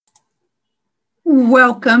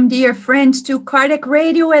Welcome, dear friends, to Cardiac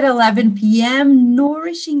Radio at 11 p.m.,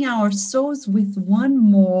 nourishing our souls with one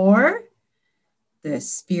more, The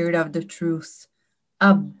Spirit of the Truth,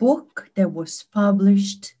 a book that was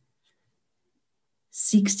published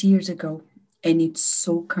 60 years ago, and it's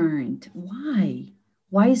so current. Why?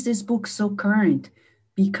 Why is this book so current?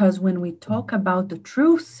 Because when we talk about the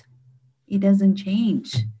truth, it doesn't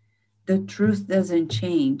change. The truth doesn't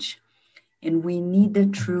change. And we need the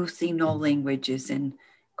truth in all languages. And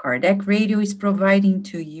Kardec Radio is providing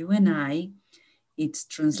to you and I its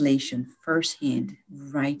translation firsthand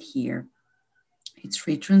right here. It's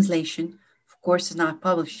free translation. Of course, it's not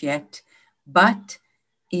published yet, but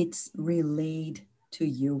it's relayed to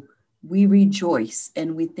you. We rejoice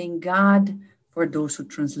and we thank God for those who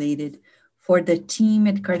translated, for the team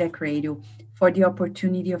at Kardec Radio, for the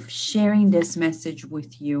opportunity of sharing this message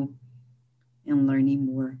with you and learning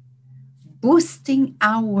more. Boosting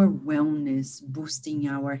our wellness, boosting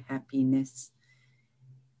our happiness.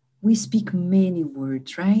 We speak many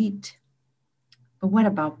words, right? But what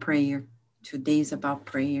about prayer? Today is about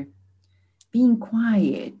prayer. Being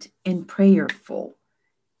quiet and prayerful,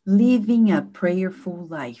 living a prayerful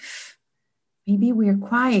life. Maybe we're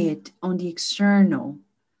quiet on the external,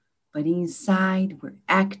 but inside we're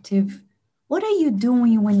active. What are you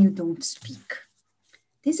doing when you don't speak?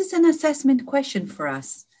 This is an assessment question for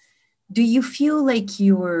us. Do you feel like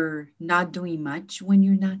you're not doing much when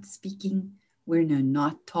you're not speaking, when you're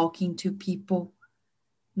not talking to people?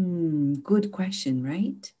 Good question,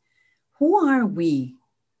 right? Who are we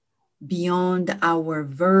beyond our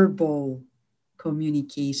verbal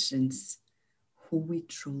communications? Who we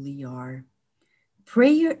truly are.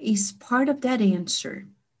 Prayer is part of that answer.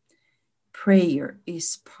 Prayer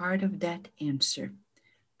is part of that answer.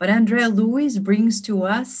 But Andrea Lewis brings to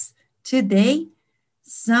us today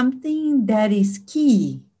something that is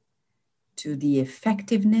key to the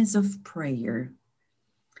effectiveness of prayer.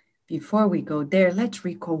 Before we go there, let's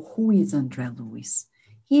recall who is Andrea Lewis.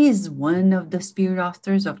 He is one of the spirit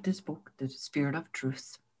authors of this book, The Spirit of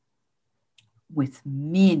Truth, with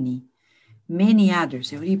many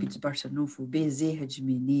others. Eurípides Barçanufo, Bezerra de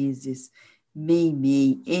Menezes,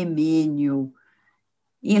 Meimei, Emênio,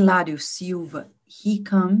 Hilário Silva. He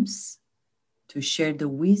comes to share the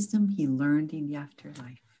wisdom he learned in the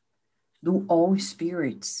afterlife. Do all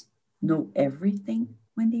spirits know everything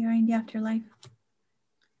when they are in the afterlife?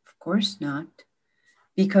 Of course not,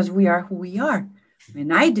 because we are who we are.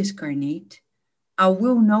 When I discarnate, I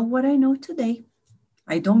will know what I know today.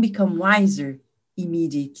 I don't become wiser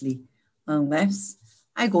immediately unless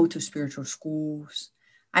I go to spiritual schools,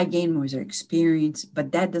 I gain more experience,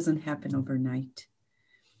 but that doesn't happen overnight.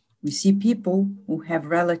 We see people who have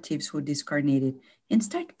relatives who discarnated and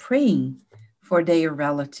start praying for their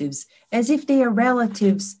relatives as if their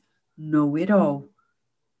relatives know it all.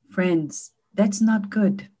 Friends, that's not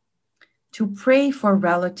good. To pray for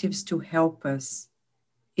relatives to help us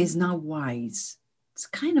is not wise. It's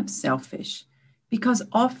kind of selfish because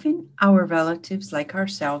often our relatives, like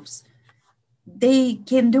ourselves, they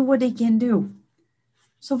can do what they can do.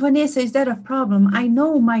 So Vanessa, is that a problem? I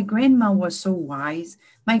know my grandma was so wise.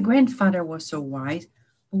 My grandfather was so wise,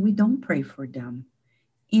 but we don't pray for them.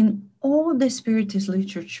 In all the Spiritist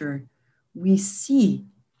literature, we see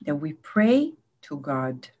that we pray to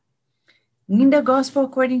God. In the Gospel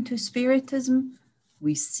according to Spiritism,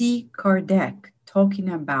 we see Kardec talking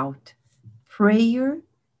about prayer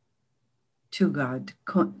to God.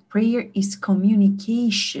 Prayer is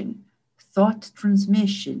communication, thought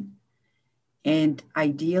transmission, and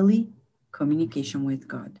ideally, communication with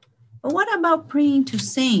God. But what about praying to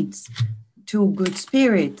saints, to good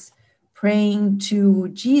spirits, praying to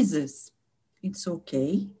Jesus? It's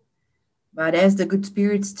okay. But as the good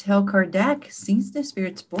spirits tell Kardec, since the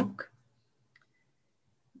Spirit's book,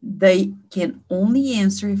 they can only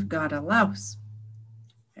answer if God allows.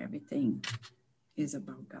 Everything is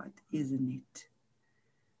about God, isn't it?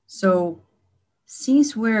 So,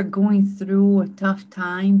 since we're going through a tough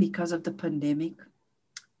time because of the pandemic,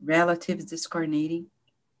 relatives discarnating,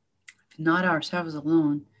 if not ourselves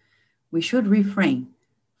alone, we should refrain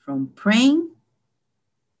from praying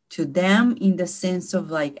to them in the sense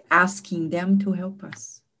of like asking them to help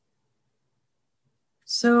us.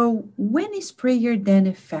 So when is prayer then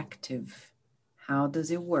effective? How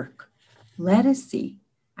does it work? Let us see.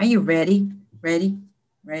 Are you ready? Ready?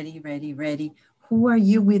 Who are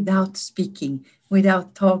you without speaking,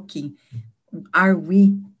 without talking? Are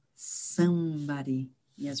we somebody?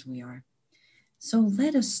 Yes, we are. So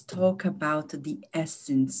let us talk about the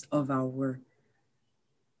essence of our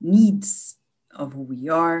needs, of who we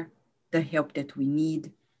are, the help that we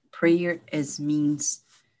need, prayer as means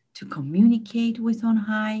to communicate with on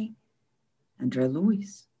high, André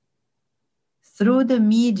Luiz. Through the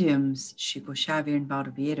mediums, Chico, Xavier, and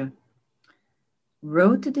Waldo Vieira,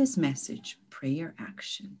 wrote this message, prayer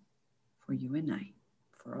action, for you and I,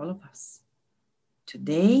 for all of us.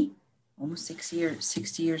 Today, almost 60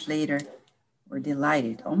 years later, we're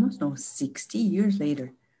delighted, 60 years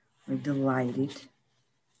later, we're delighted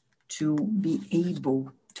to be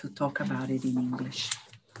able to talk about it in English.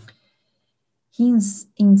 He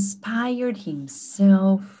inspired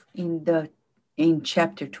himself in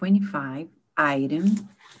chapter 25, item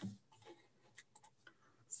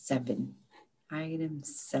 7. Item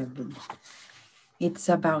 7. It's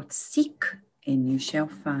about seek and you shall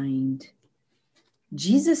find.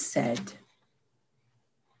 Jesus said,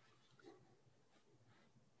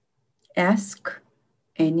 ask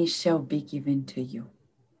and it shall be given to you.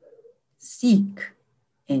 Seek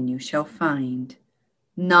and you shall find.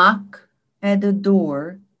 Knock at the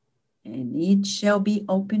door and it shall be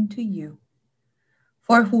opened to you.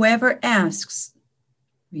 For whoever asks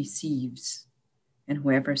receives, and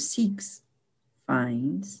whoever seeks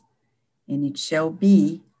finds, and it shall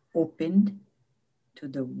be opened to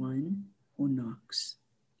the one who knocks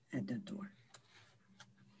at the door.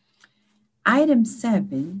 Item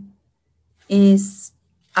 7 is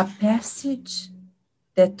a passage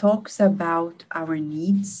that talks about our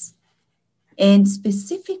needs. And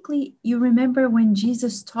specifically, you remember when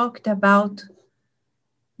Jesus talked about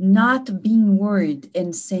not being worried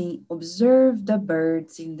and saying, observe the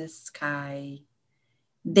birds in the sky.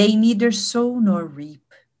 They neither sow nor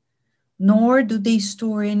reap, nor do they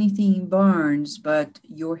store anything in barns, but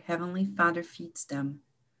your heavenly Father feeds them.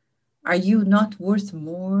 Are you not worth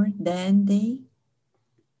more than they?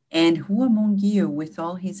 And who among you, with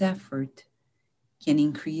all his effort, can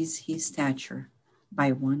increase his stature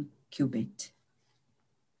by 1 cubit?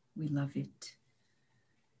 We love it.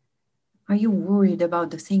 Are you worried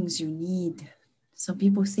about the things you need? Some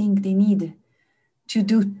people think they need to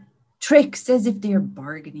do tricks as if they're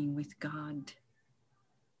bargaining with God.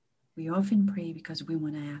 We often pray because we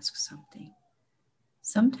want to ask something.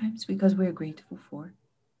 Sometimes because we're grateful for,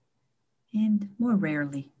 and more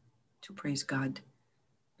rarely to praise God.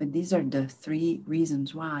 But these are the 3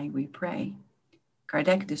 reasons why we pray.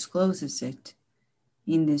 Kardec discloses it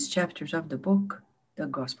in these chapters of the book, The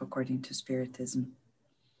Gospel According to Spiritism.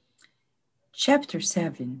 Chapter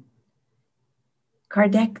 7,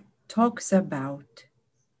 Kardec talks about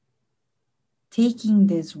taking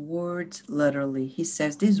these words literally. He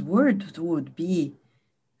says these words would be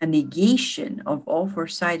a negation of all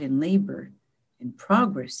foresight and labor and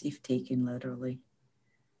progress if taken literally.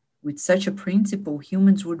 With such a principle,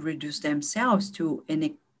 humans would reduce themselves to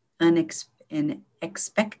an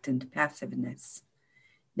expectant passiveness.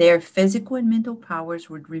 Their physical and mental powers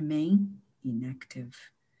would remain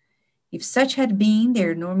inactive. If such had been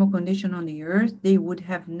their normal condition on the earth, they would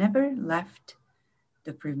have never left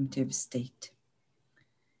the primitive state.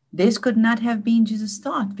 This could not have been Jesus'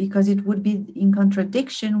 thought because it would be in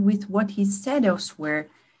contradiction with what he said elsewhere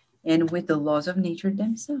and with the laws of nature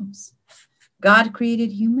themselves. God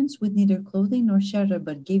created humans with neither clothing nor shelter,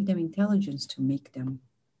 but gave them intelligence to make them.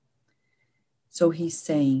 So he's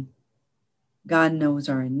saying, God knows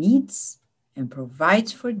our needs and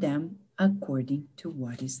provides for them according to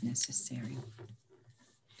what is necessary.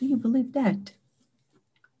 Do you believe that?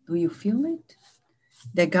 Do you feel it?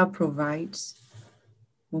 That God provides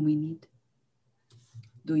what we need?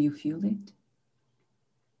 Do you feel it?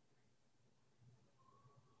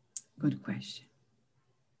 Good question.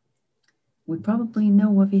 We probably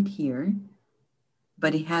know of it here,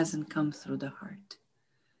 but it hasn't come through the heart.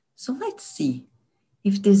 So let's see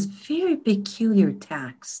if this very peculiar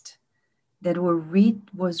text that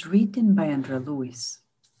was written by André Luiz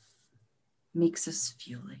makes us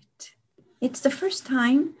feel it. It's the first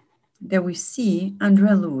time that we see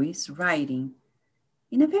André Luiz writing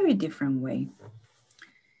in a very different way.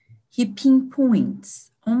 He pinpoints,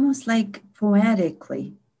 almost like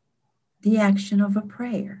poetically, the action of a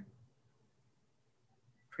prayer.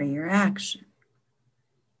 Prayer action.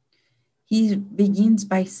 He begins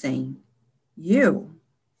by saying, you're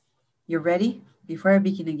ready? Before I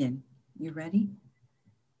begin again, you ready?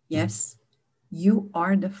 Yes, you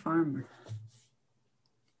are the farmer.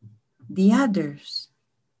 The others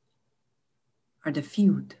are the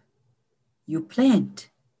field. You plant.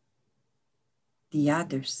 The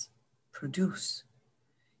others produce.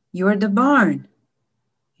 You are the barn,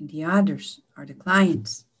 and the others are the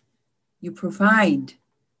clients. You provide.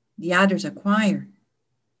 The others acquire.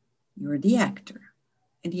 You are the actor,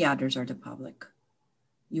 and the others are the public.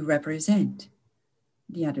 You represent.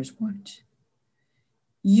 The others watch.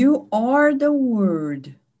 You are the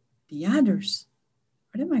word, The others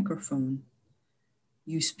are the microphone.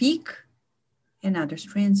 You speak and others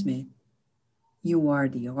transmit. You are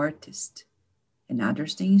the artist and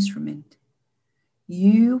others the instrument.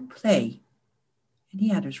 You play and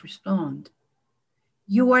the others respond.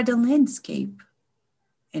 You are the landscape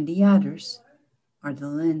and the others are the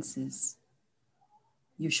lenses.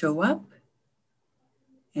 You show up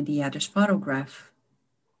and the others photograph.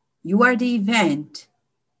 You are the event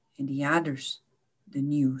and the others the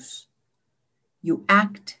news. You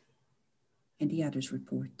act and the others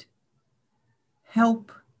report.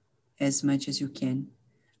 Help as much as you can.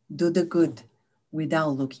 Do the good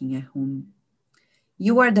without looking at whom.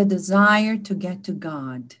 You are the desire to get to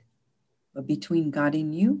God, but between God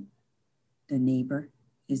and you, the neighbor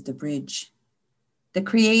is the bridge. The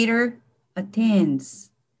Creator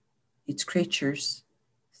attends its creatures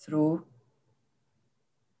through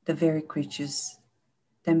the very creatures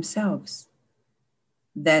themselves.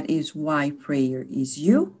 That is why prayer is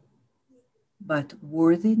you, but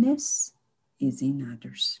worthiness is in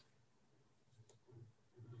others.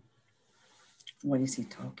 What is he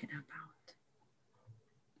talking about?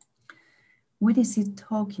 What is he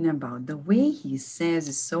talking about? The way he says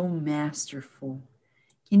is so masterful.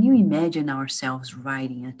 Can you imagine ourselves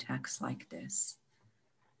writing a text like this?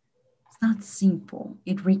 It's not simple.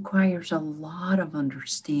 It requires a lot of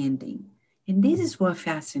understanding. And this is what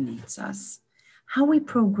fascinates us, how we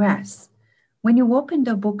progress. When you open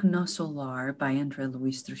the book No Solar by André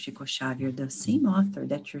Luiz through Chico Xavier, the same author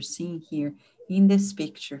that you're seeing here in this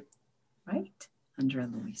picture, right?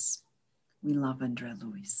 André Luiz. We love André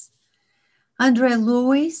Luiz. André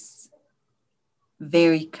Luiz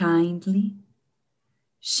very kindly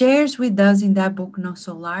shares with us in that book, No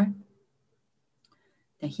Solar,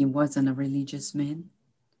 that he wasn't a religious man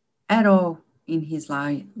at all in his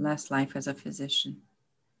last life as a physician.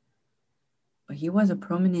 But he was a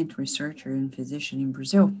prominent researcher and physician in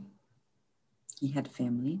Brazil. He had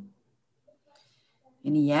family.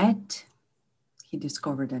 And yet, he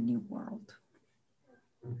discovered a new world.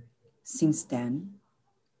 Since then,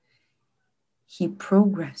 he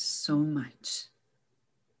progressed so much.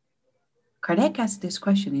 Kardec asked this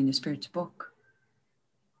question in the Spirit's book.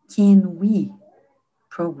 Can we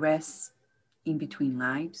progress in between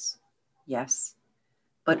lives? Yes,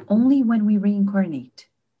 but only when we reincarnate,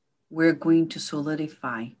 we're going to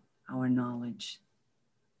solidify our knowledge.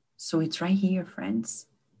 So it's right here, friends.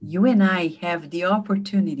 You and I have the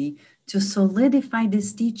opportunity to solidify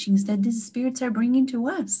these teachings that these spirits are bringing to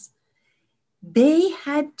us. They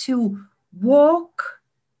had to walk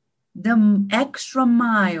the extra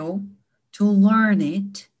mile to learn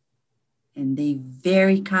it, and they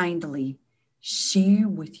very kindly share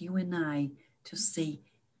with you and I to say,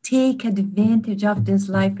 take advantage of this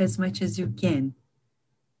life as much as you can,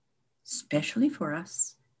 especially for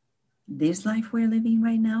us. This life we're living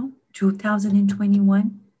right now,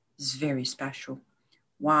 2021, is very special.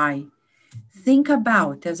 Why? Think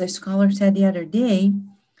about, as a scholar said the other day,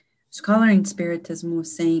 scholar in Spiritism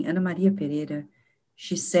was saying, Ana Maria Pereira,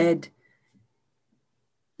 she said,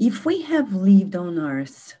 if we have lived on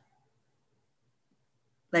earth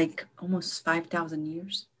like almost 5,000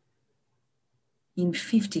 years, in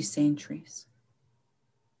 50 centuries,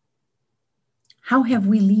 how have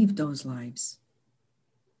we lived those lives?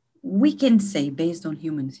 We can say, based on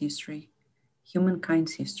human's history,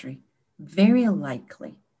 humankind's history, very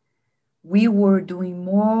likely we were doing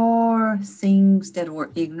more things that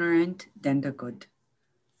were ignorant than the good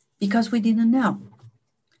because we didn't know.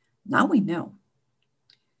 Now we know,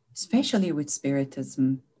 especially with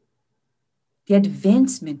Spiritism, the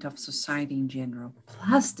advancement of society in general,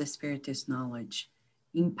 plus the Spiritist knowledge,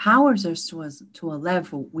 empowers us to a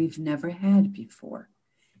level we've never had before.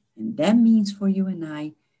 And that means for you and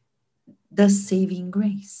I, the saving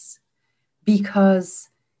grace. Because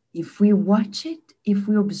if we watch it, if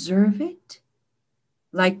we observe it,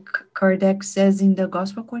 like Kardec says in the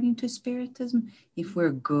Gospel According to Spiritism, if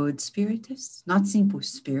we're good Spiritists, not simple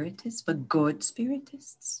Spiritists, but good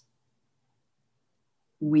Spiritists,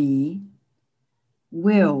 we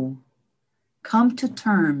will come to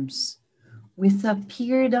terms with a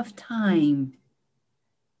period of time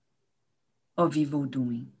of evil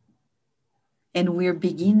doing. And we're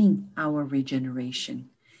beginning our regeneration,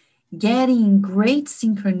 getting great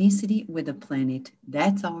synchronicity with the planet.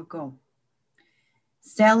 That's our goal.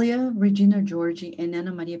 Celia, Regina Georgi, and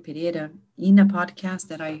Ana Maria Pereira, in a podcast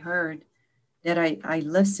that I heard, that I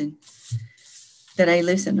listen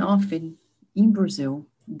often in Brazil,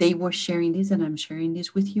 they were sharing this, and I'm sharing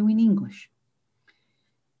this with you in English.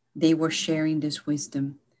 They were sharing this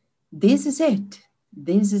wisdom. This is it.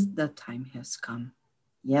 This is the time has come.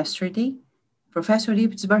 Yesterday, Professor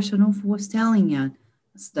Lipitz Barçanufo was telling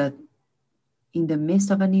us that in the midst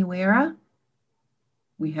of a new era,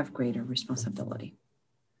 we have greater responsibility.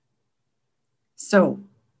 So,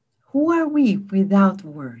 who are we without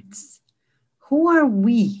words? Who are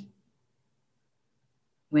we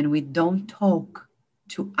when we don't talk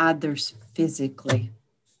to others physically?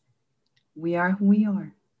 We are who we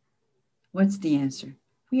are. What's the answer?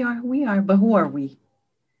 We are who we are, but who are we?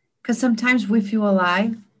 Because sometimes we feel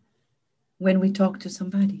alive when we talk to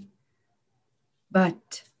somebody.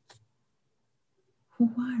 But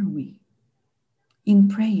who are we? In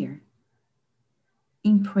prayer,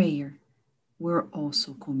 we're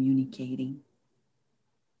also communicating.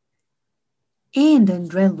 And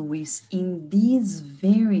André Luiz, in this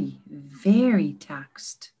very, very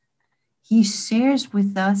text, he shares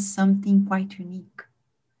with us something quite unique.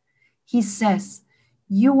 He says,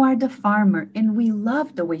 you are the farmer, and we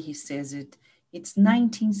love the way he says it. It's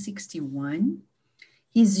 1961.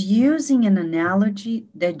 He's using an analogy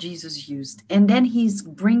that Jesus used, and then he's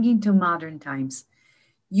bringing to modern times.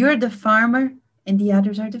 You're the farmer, and the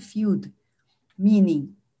others are the field,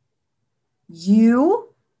 meaning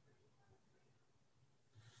you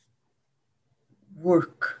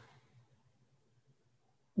work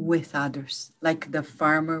with others, like the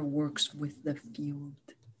farmer works with the field.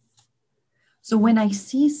 So when I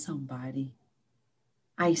see somebody,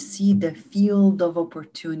 I see the field of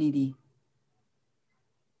opportunity.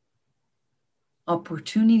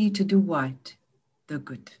 Opportunity to do what? The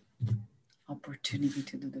good. Opportunity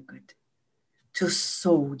to do the good. To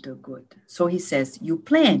sow the good. So he says, you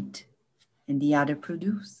plant and the other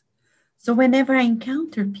produce. So whenever I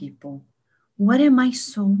encounter people, what am I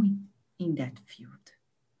sowing in that field?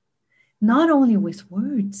 Not only with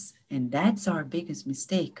words, and that's our biggest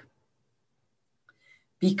mistake,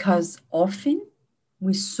 because often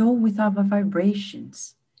we sow with our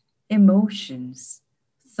vibrations, emotions,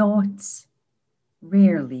 thoughts,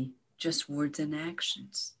 rarely just words and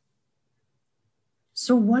actions.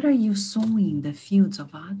 So what are you sowing in the fields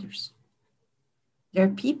of others? There are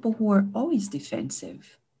people who are always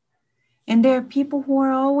defensive, and there are people who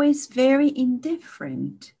are always very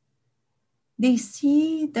indifferent. They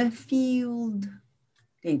see the field,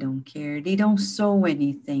 they don't care, they don't sow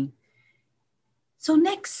anything. So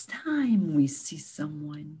next time we see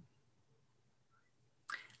someone,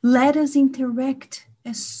 let us interact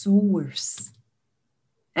as sowers,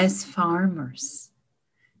 as farmers,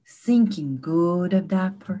 thinking good of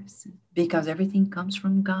that person, because everything comes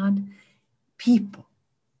from God. People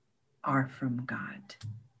are from God.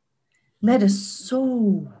 Let us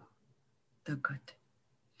sow the good.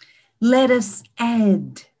 Let us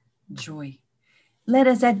add joy. Let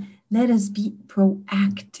us be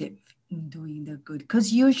proactive in doing the good,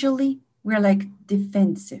 because usually we're like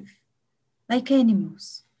defensive, like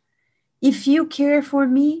animals. If you care for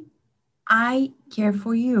me, I care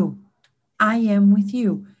for you. I am with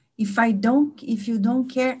you. If you don't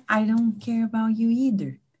care, I don't care about you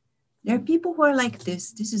either. There are people who are like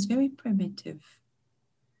this. This is very primitive.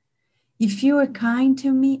 If you are kind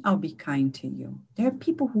to me, I'll be kind to you. There are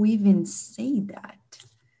people who even say that.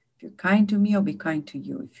 If you're kind to me, I'll be kind to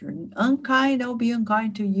you. If you're unkind, I'll be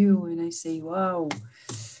unkind to you. And I say, wow,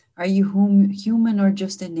 are you human or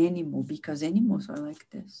just an animal? Because animals are like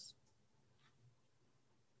this.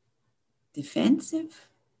 Defensive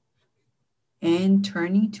and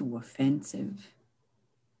turning to offensive.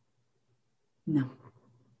 No.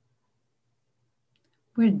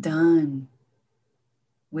 We're done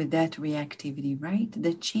with that reactivity, right?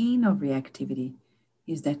 The chain of reactivity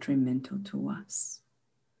is detrimental to us.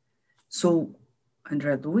 So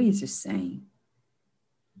André Luiz is saying,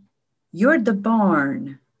 you're the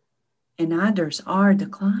barn and others are the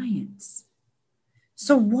clients.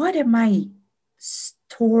 So what am I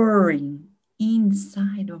storing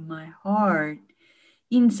inside of my heart,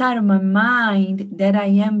 inside of my mind, that I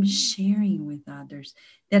am sharing with others,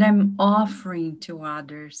 that I'm offering to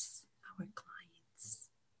others, our clients?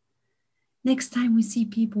 Next time we see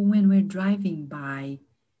people when we're driving by,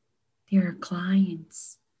 they are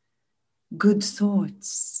clients, good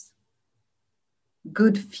thoughts,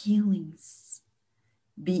 good feelings.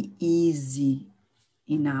 Be easy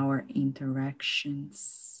in our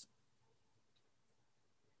interactions.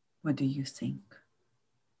 What do you think?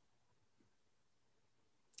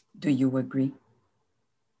 Do you agree?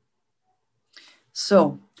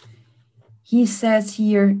 So he says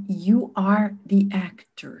here, you are the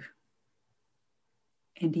actor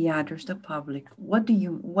and the others the public. What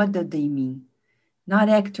do they mean? Not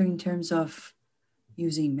actor in terms of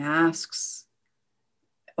using masks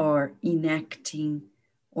or enacting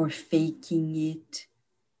or faking it.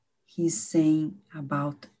 He's saying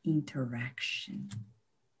about interaction.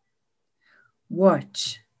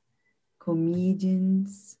 Watch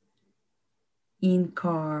comedians in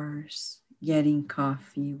cars getting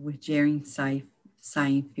coffee with Jerry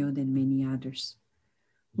Seinfeld and many others.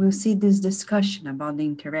 We'll see this discussion about the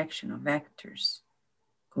interaction of actors,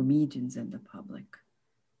 comedians, and the public.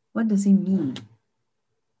 What does it mean?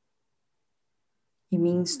 It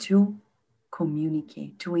means to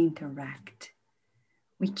communicate, to interact.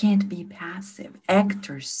 We can't be passive.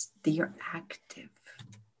 Actors, they are active.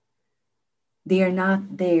 They are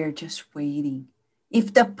not there just waiting.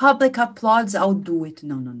 If the public applauds, I'll do it.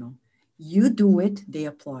 No, no, no. You do it, they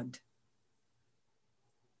applaud.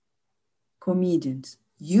 Comedians,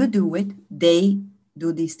 you do it, they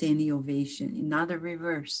do the standing ovation, not the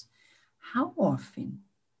reverse. How often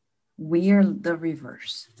we are the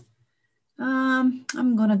reverse?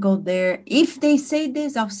 I'm gonna go there. If they say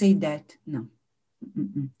this, I'll say that. No.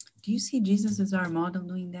 Mm-mm. Do you see Jesus as our model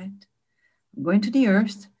doing that? I'm going to the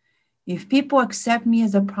earth. If people accept me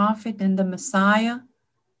as a prophet and the Messiah,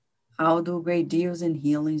 I'll do great deals and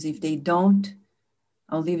healings. If they don't,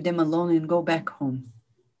 I'll leave them alone and go back home.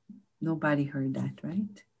 Nobody heard that,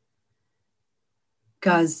 right?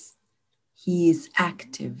 Because he is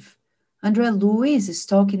active. Andre Luiz is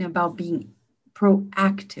talking about being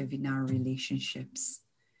proactive in our relationships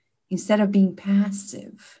instead of being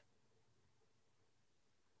passive,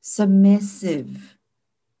 submissive.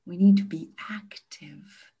 We need to be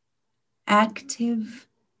active. Active,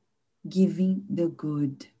 giving the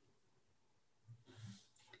good.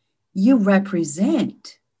 You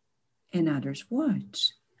represent and others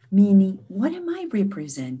watch. Meaning, what am I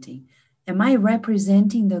representing? Am I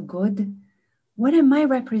representing the good? What am I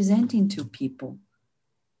representing to people?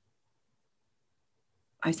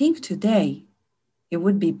 I think today it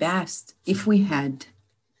would be best if we had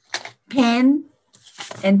pen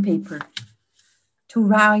and paper to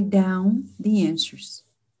write down the answers.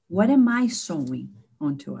 What am I sowing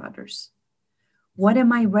onto others? What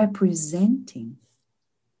am I representing?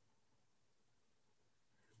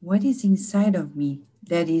 What is inside of me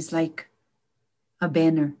that is like a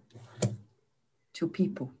banner to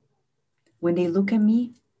people? When they look at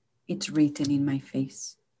me, it's written in my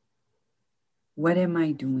face. What am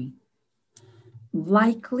I doing?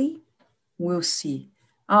 Likely, we'll see.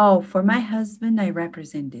 Oh, for my husband, I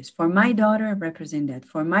represent this. For my daughter, I represent that.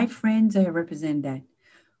 For my friends, I represent that.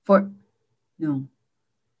 No.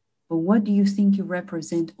 But what do you think you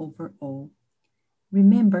represent overall?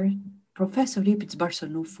 Remember, Professor Ripitz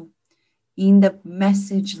Barçanufo, in the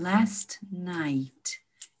message last night,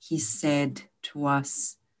 he said to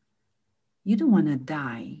us, you don't want to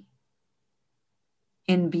die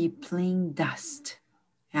and be plain dust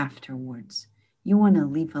afterwards. You want to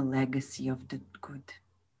leave a legacy of the good.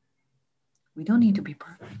 We don't need to be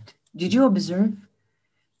perfect. Did you observe?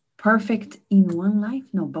 Perfect in one life?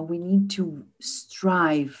 No, but we need to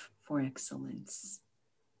strive for excellence.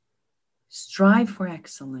 Strive for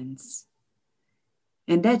excellence.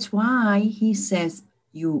 And that's why he says,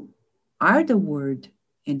 you are the word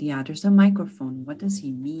and the other's a microphone. What does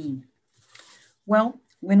he mean? Well,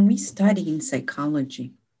 when we study in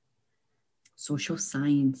psychology, social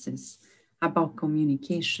sciences, about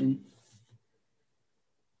communication,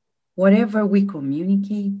 whatever we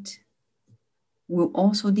communicate will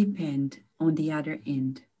also depend on the other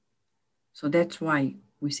end. So that's why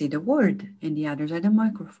we say the word and the others are the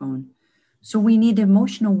microphone. So we need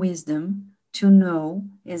emotional wisdom to know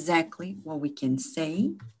exactly what we can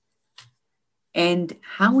say and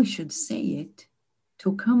how we should say it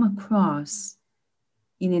to come across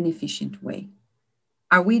in an efficient way.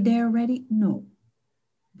 Are we there already? No,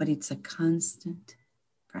 but it's a constant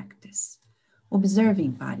practice.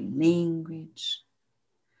 Observing body language,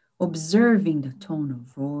 observing the tone of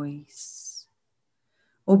voice,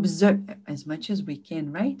 observe as much as we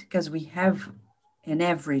can, right? Because we have an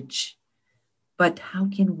average, but how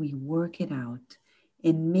can we work it out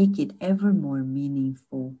and make it ever more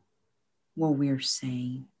meaningful what we're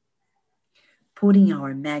saying? Putting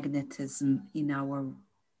our magnetism in our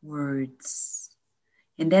words.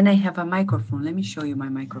 And then I have a microphone. Let me show you my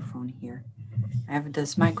microphone here. I have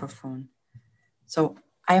this microphone. So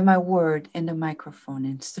I have my word and the microphone,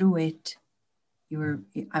 and through it,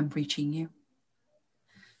 I'm reaching you.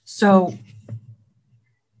 So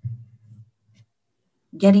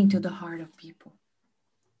getting to the heart of people.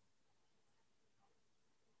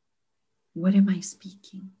 What am I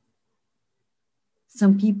speaking?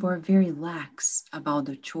 Some people are very lax about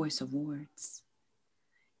the choice of words.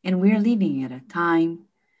 And we're living at a time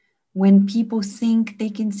when people think they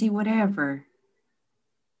can say whatever,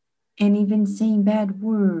 and even saying bad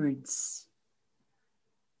words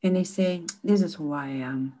And they say, this is who I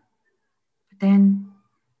am. But then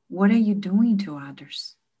what are you doing to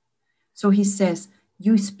others? So he says,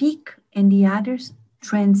 you speak and the others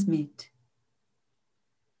transmit.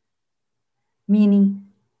 Meaning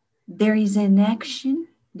there is an action,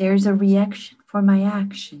 there is a reaction for my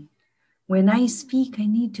action. When I speak, I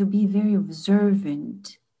need to be very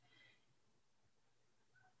observant.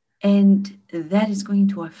 And that is going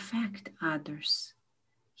to affect others.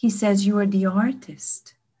 He says, you are the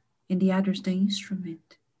artist and the others the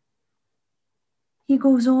instrument. He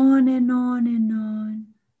goes on and on and on.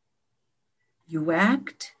 You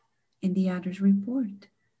act and the others report.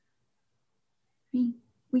 I mean,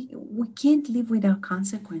 we can't live without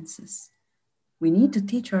consequences. We need to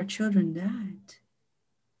teach our children that.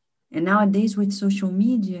 And nowadays with social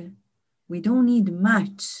media, we don't need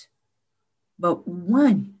much, but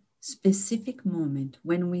one specific moment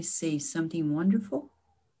when we say something wonderful,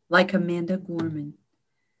 like Amanda Gorman,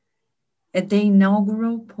 at the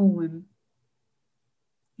inaugural poem,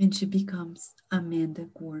 and she becomes Amanda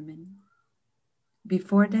Gorman.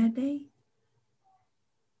 Before that day,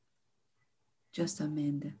 just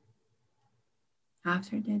Amanda.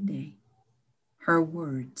 After that day, her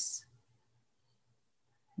words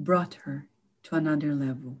brought her to another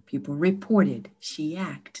level. People reported she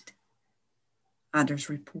acted. Others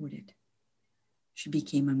reported she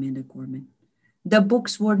became Amanda Gorman. The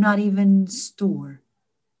books were not even in store,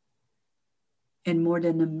 and more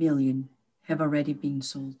than 1 million have already been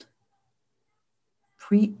sold.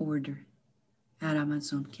 Pre-order at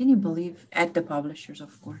Amazon. Can you believe? At the publishers,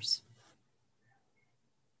 of course.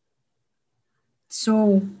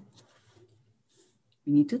 So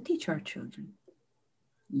we need to teach our children.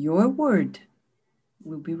 Your word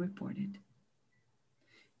will be reported.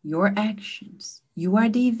 Your actions. You are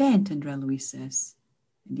the event, Andrea Luis says.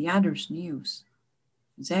 And the others news.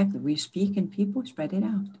 Exactly. We speak and people spread it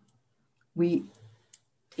out. We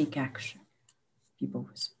take action. People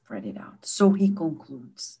spread it out. So he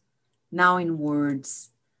concludes. Now in words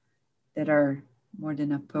that are more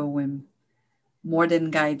than a poem, more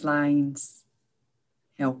than guidelines,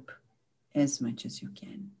 help as much as you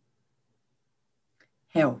can.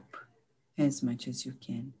 Help as much as you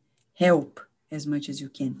can. Help as much as you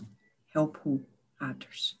can. Help who?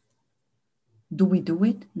 Others. Do we do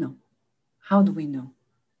it? No. How do we know?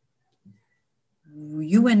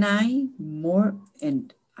 You and I, more,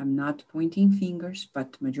 and I'm not pointing fingers,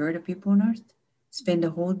 but the majority of people on earth spend the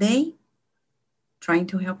whole day trying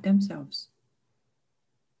to help themselves.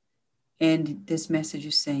 And this message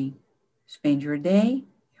is saying, spend your day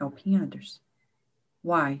helping others.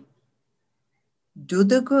 Why? Do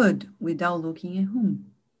the good without looking at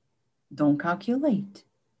whom. Don't calculate.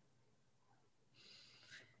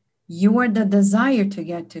 You are the desire to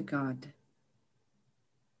get to God.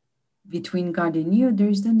 Between God and you,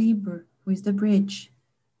 there's the neighbor who is the bridge.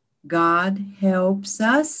 God helps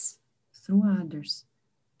us through others.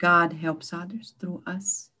 God helps others through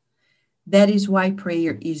us. That is why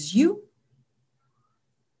prayer is you,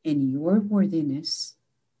 and your worthiness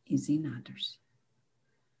is in others.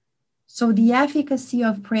 So the efficacy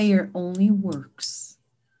of prayer only works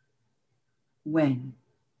when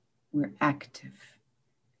we're active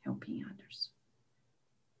helping others.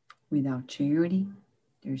 Without charity,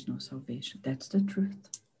 there's no salvation. That's the truth.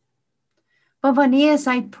 But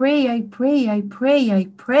Vanessa, I pray,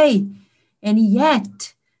 and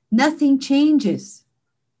yet nothing changes.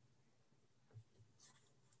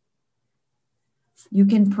 You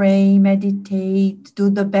can pray, meditate, do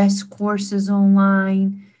the best courses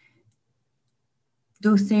online,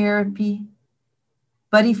 do therapy.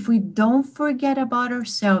 But if we don't forget about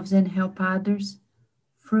ourselves and help others,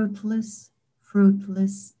 fruitless,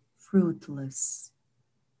 fruitless, fruitless.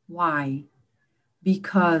 Why?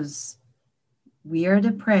 Because we are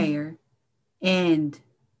the prayer and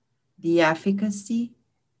the efficacy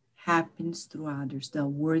happens through others, the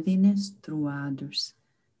worthiness through others,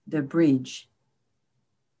 the bridge,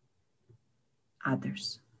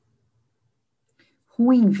 others.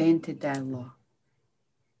 Who invented that law?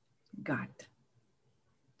 God.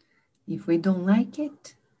 If we don't like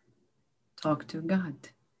it, talk to God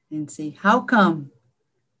and say, how come?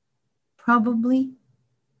 Probably,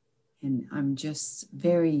 and I'm just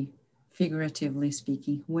very figuratively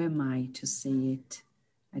speaking, who am I to say it?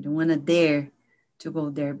 I don't want to dare to go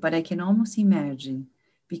there, but I can almost imagine,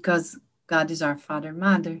 because God is our Father,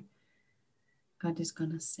 Mother, God is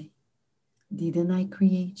going to say, didn't I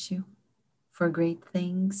create you for great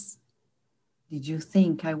things? Did you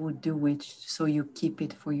think I would do it so you keep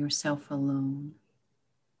it for yourself alone?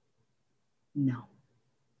 No.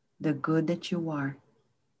 The good that you are,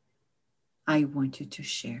 I want you to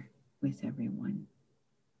share with everyone.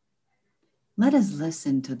 Let us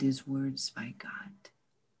listen to these words by God.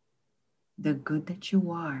 The good that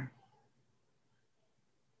you are,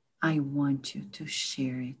 I want you to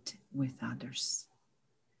share it with others.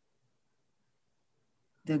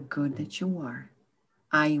 The good that you are,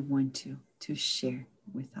 I want you to share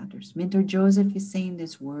with others. Mentor Joseph is saying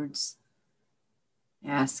these words,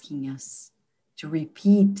 asking us to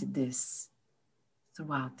repeat this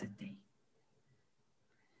throughout the day.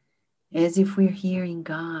 As if we're hearing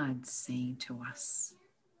God saying to us,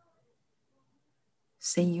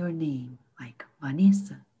 say your name like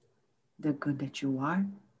Vanessa, the good that you are,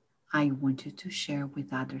 I want you to share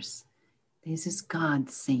with others. This is God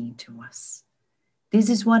saying to us. This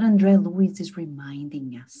is what André Luiz is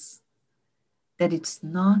reminding us, that it's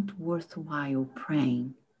not worthwhile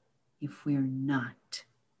praying if we're not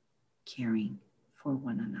caring for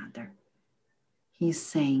one another. He's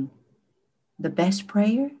saying the best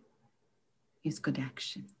prayer is good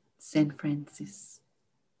action. Saint Francis.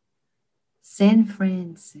 Saint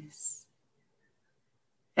Francis,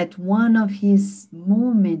 at one of his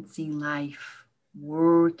moments in life,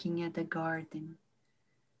 working at the garden,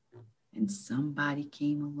 and somebody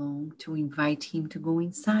came along to invite him to go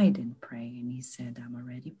inside and pray. And he said, I'm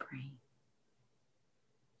already praying.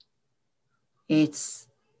 It's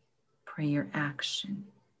prayer action.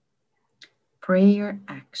 Prayer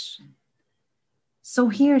action. So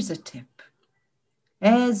here's a tip.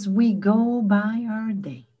 As we go by our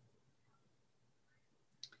day,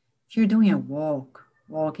 if you're doing a walk,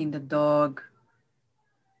 walking the dog,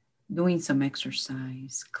 doing some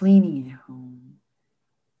exercise, cleaning at home,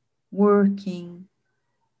 working,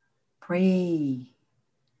 pray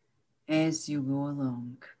as you go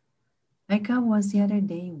along. Like I was the other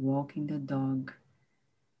day walking the dog,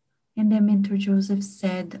 and then Mentor Joseph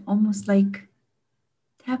said, almost like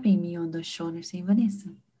tapping me on the shoulder, saying, Vanessa,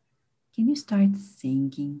 can you start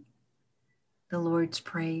singing the Lord's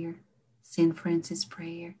Prayer, St. Francis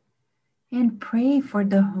Prayer, and pray for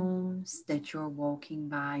the homes that you're walking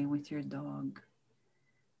by with your dog,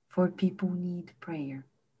 for people who need prayer.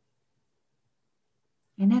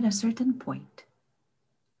 And at a certain point,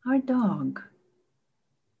 our dog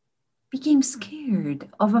became scared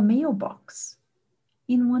of a mailbox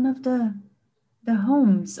in one of the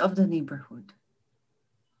homes of the neighborhood.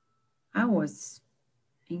 I was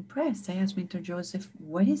impressed. I asked Mentor Joseph,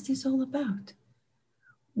 what is this all about?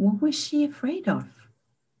 What was she afraid of?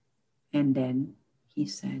 And then he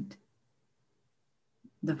said,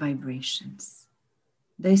 the vibrations,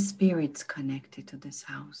 the spirits connected to this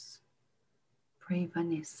house. Pray,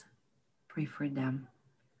 Vanessa. Pray for them,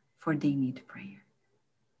 for they need prayer.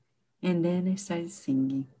 And then I started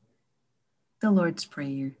singing the Lord's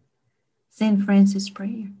Prayer, St. Francis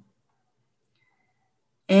Prayer,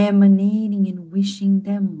 emanating and wishing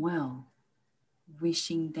them well,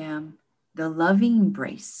 wishing them the loving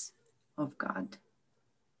embrace of God.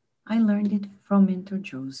 I learned it from Mentor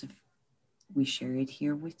Joseph. We share it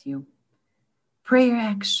here with you. Prayer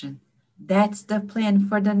action. That's the plan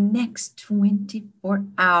for the next 24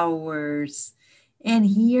 hours. And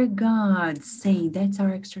hear God saying, that's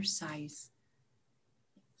our exercise.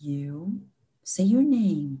 You say your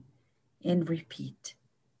name and repeat.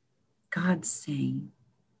 God saying,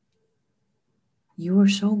 you are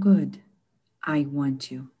so good. I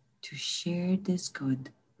want you to share this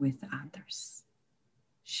good with others.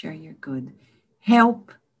 Share your good.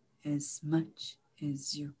 Help as much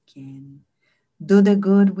as you can. Do the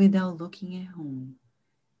good without looking at home.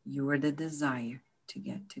 You are the desire to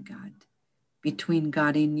get to God. Between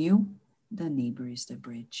God and you, the neighbor is the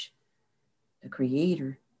bridge. The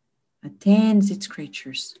Creator attends its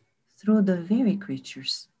creatures through the very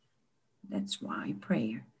creatures. That's why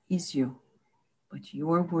prayer is you, but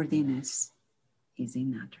your worthiness is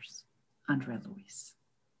in others. André Luiz.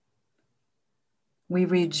 We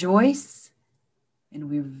rejoice and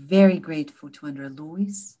we're very grateful to André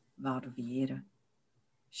Luiz, Waldo Vieira,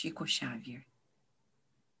 Chico, Xavier,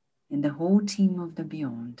 and the whole team of the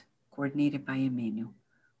Beyond, coordinated by Emmanuel,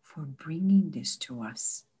 for bringing this to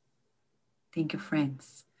us. Thank you,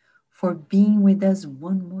 friends, for being with us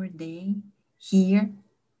one more day here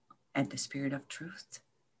at the Spirit of Truth,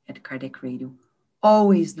 at Kardec Radio,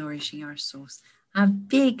 always nourishing our souls. A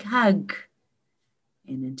big hug.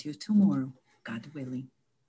 And until tomorrow, God willing.